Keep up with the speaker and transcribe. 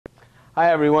Hi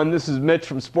everyone, this is Mitch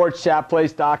from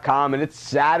SportsChatPlace.com, and it's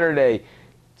Saturday,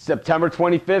 September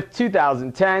 25th,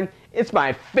 2010. It's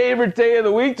my favorite day of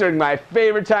the week during my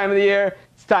favorite time of the year.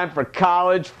 It's time for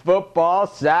college football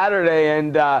Saturday,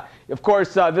 and of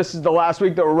course this is the last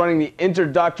week that we're running the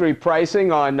introductory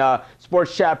pricing on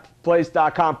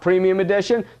SportsChatPlace.com Premium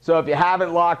Edition. So if you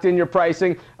haven't locked in your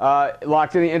pricing,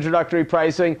 locked in the introductory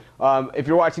pricing, if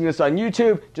you're watching this on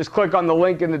YouTube, just click on the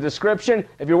link in the description.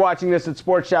 If you're watching this at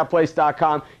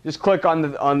SportsChatPlace.com, just click on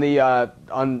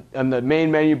the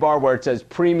main menu bar where it says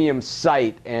Premium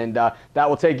Site, and that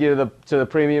will take you to the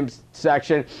Premium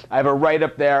section. I have a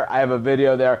write-up there. I have a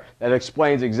video there that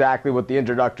explains exactly what the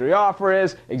introductory offer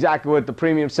is, exactly what the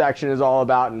Premium section is all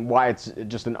about, and why it's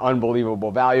just an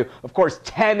unbelievable value. Of course,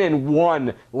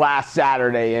 10-1 last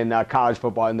Saturday in college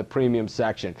football in the Premium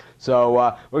section.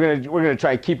 So we're gonna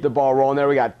try and keep the ball rolling there.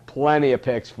 We got plenty of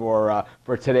picks for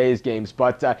today's games,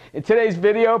 but in today's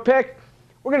video pick,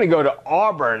 we're going to go to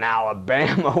Auburn,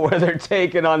 Alabama, where they're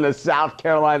taking on the South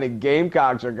Carolina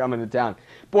Gamecocks are coming to town.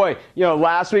 Boy, you know,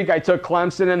 last week I took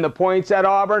Clemson in the points at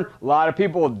Auburn. A lot of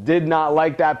people did not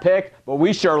like that pick, but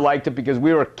we sure liked it because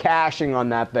we were cashing on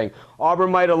that thing. Auburn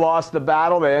might have lost the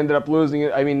battle. They ended up losing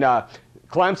it. I mean,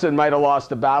 Clemson might have lost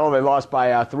the battle. They lost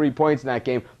by 3 points in that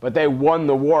game, but they won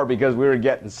the war because we were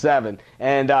getting 7.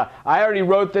 And I already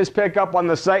wrote this pick up on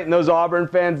the site, and those Auburn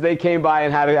fans, they came by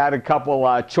and had a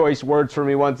couple choice words for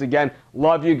me once again.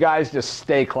 Love you guys. Just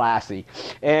stay classy.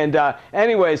 And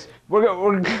anyways,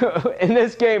 we're in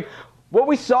this game, what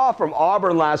we saw from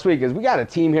Auburn last week is we got a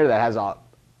team here that has a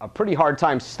pretty hard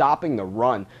time stopping the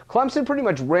run. Clemson pretty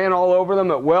much ran all over them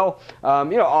at will.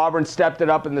 Auburn stepped it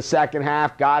up in the second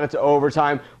half, got it to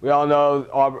overtime. We all know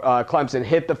Clemson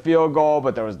hit the field goal,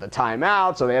 but there was the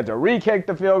timeout, so they had to re-kick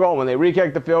the field goal. When they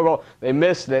re-kicked the field goal, they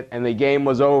missed it, and the game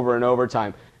was over in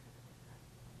overtime.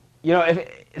 You know,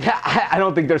 I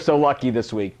don't think they're so lucky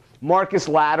this week. Marcus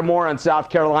Lattimore on South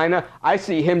Carolina, I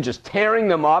see him just tearing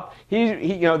them up.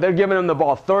 They're giving him the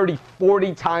ball 30,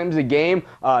 40 times a game,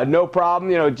 no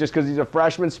problem, just because he's a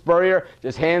freshman. Spurrier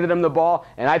just handed him the ball,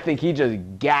 and I think he just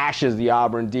gashes the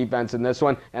Auburn defense in this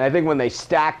one. And I think when they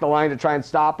stack the line to try and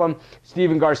stop him,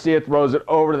 Stephen Garcia throws it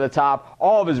over to the top.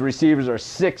 All of his receivers are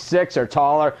 6'6" or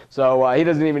taller, so he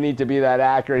doesn't even need to be that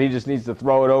accurate. He just needs to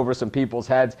throw it over some people's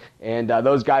heads, and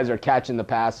those guys are catching the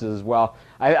passes as well.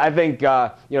 I think,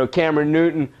 Cameron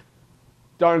Newton,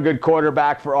 darn good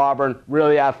quarterback for Auburn,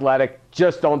 really athletic.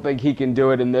 Just don't think he can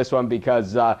do it in this one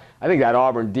because I think that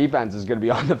Auburn defense is going to be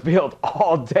on the field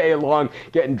all day long,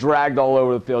 getting dragged all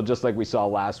over the field just like we saw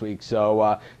last week. So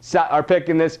our pick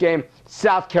in this game,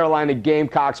 South Carolina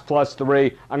Gamecocks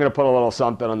 +3. I'm going to put a little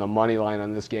something on the money line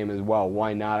on this game as well.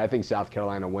 Why not? I think South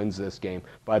Carolina wins this game.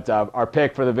 But our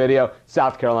pick for the video,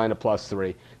 South Carolina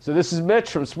 +3. So this is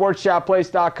Mitch from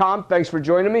SportsChatPlace.com. Thanks for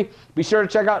joining me. Be sure to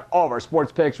check out all of our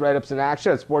sports picks, write-ups, and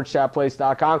action at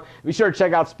SportsChatPlace.com. Be sure to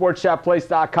check out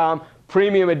SportsChatPlace.com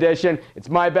Premium Edition. It's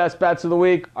my best bets of the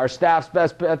week, our staff's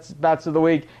best bets of the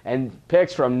week, and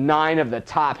picks from 9 of the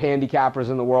top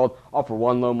handicappers in the world, all for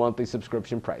one low monthly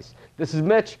subscription price. This is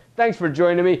Mitch. Thanks for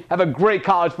joining me. Have a great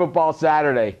college football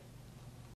Saturday.